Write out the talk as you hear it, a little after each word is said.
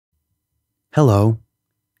Hello,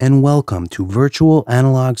 and welcome to Virtual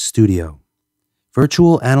Analog Studio.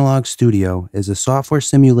 Virtual Analog Studio is a software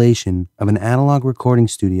simulation of an analog recording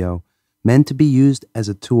studio meant to be used as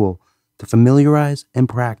a tool to familiarize and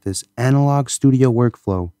practice analog studio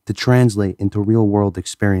workflow to translate into real-world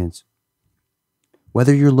experience.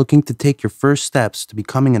 Whether you're looking to take your first steps to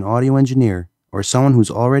becoming an audio engineer or someone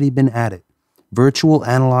who's already been at it, Virtual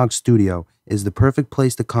Analog Studio is the perfect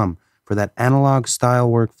place to come for that analog style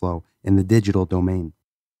workflow in the digital domain.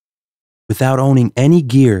 Without owning any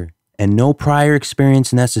gear and no prior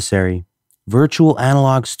experience necessary, Virtual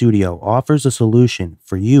Analog Studio offers a solution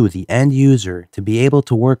for you, the end user, to be able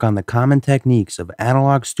to work on the common techniques of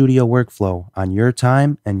analog studio workflow on your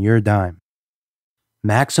time and your dime.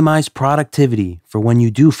 Maximize productivity for when you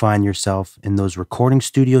do find yourself in those recording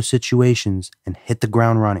studio situations and hit the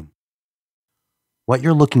ground running. What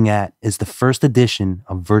you're looking at is the first edition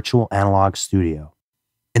of Virtual Analog Studio.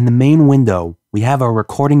 In the main window, we have our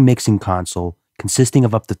recording mixing console consisting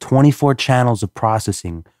of up to 24 channels of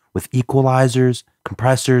processing with equalizers,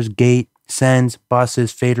 compressors, gate, sends,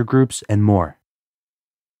 buses, fader groups, and more.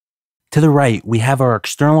 To the right, we have our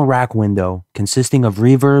external rack window consisting of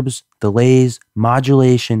reverbs, delays,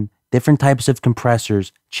 modulation, different types of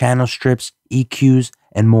compressors, channel strips, EQs,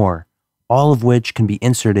 and more, all of which can be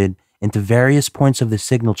inserted into various points of the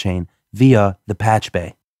signal chain via the patch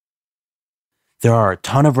bay. There are a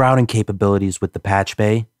ton of routing capabilities with the patch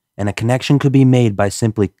bay, and a connection could be made by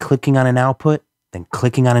simply clicking on an output, then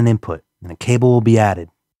clicking on an input, and a cable will be added.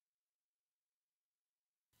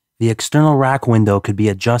 The external rack window could be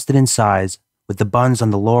adjusted in size with the buttons on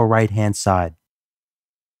the lower right-hand side.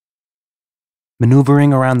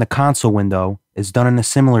 Maneuvering around the console window is done in a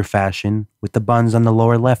similar fashion with the buttons on the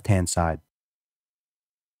lower left-hand side.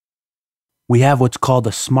 We have what's called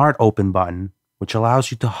a Smart Open button, which allows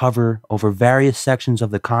you to hover over various sections of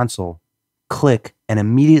the console, click, and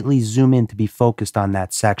immediately zoom in to be focused on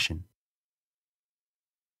that section.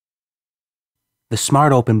 The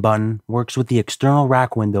Smart Open button works with the external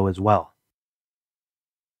rack window as well.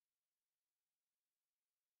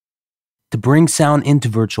 To bring sound into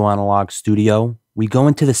Virtual Analog Studio, we go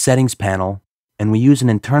into the Settings panel and we use an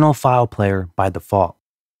internal file player by default.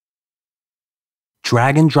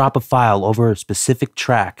 Drag and drop a file over a specific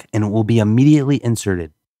track and it will be immediately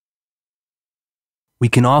inserted. We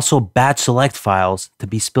can also batch select files to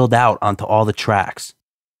be spilled out onto all the tracks.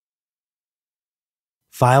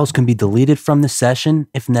 Files can be deleted from the session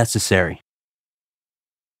if necessary.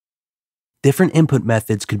 Different input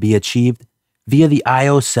methods could be achieved via the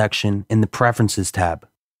I/O section in the Preferences tab.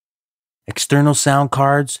 External sound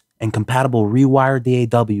cards and compatible rewired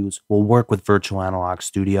DAWs will work with Virtual Analog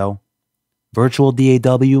Studio. Virtual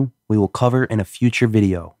DAW we will cover in a future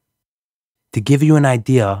video. To give you an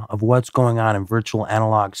idea of what's going on in Virtual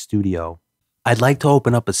Analog Studio, I'd like to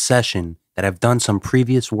open up a session that I've done some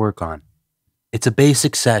previous work on. It's a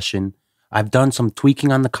basic session. I've done some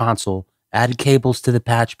tweaking on the console, added cables to the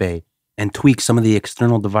patch bay, and tweaked some of the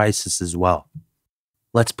external devices as well.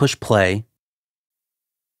 Let's push play.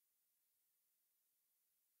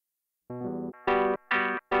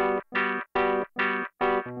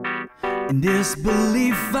 In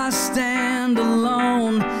disbelief I stand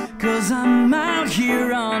alone, 'cause I'm out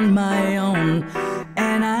here on my own,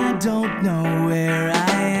 and I don't know where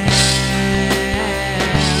I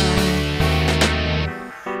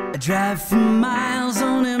am. I drive for miles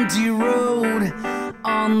on empty road,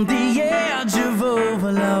 on the edge of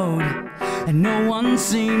overload, and no one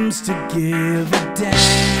seems to give a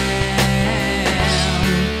damn.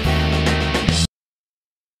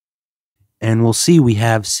 And we'll see we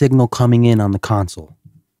have signal coming in on the console.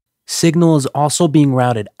 Signal is also being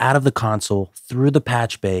routed out of the console through the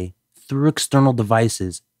patch bay, through external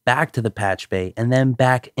devices, back to the patch bay, and then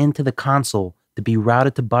back into the console to be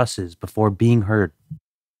routed to buses before being heard.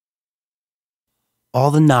 All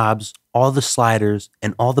the knobs, all the sliders,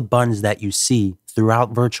 and all the buttons that you see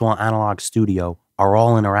throughout Virtual Analog Studio are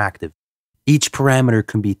all interactive. Each parameter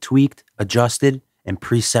can be tweaked, adjusted, and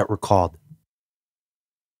preset recalled.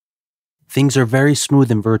 Things are very smooth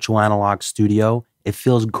in Virtual Analog Studio. It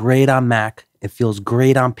feels great on Mac, it feels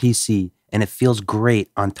great on PC, and it feels great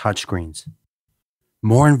on touchscreens.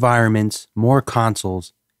 More environments, more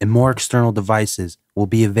consoles, and more external devices will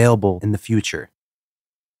be available in the future.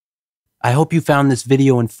 I hope you found this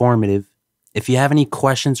video informative. If you have any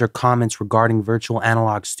questions or comments regarding Virtual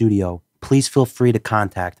Analog Studio, please feel free to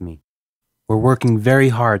contact me. We're working very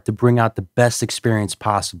hard to bring out the best experience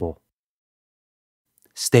possible.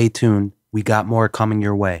 Stay tuned. We got more coming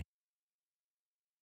your way.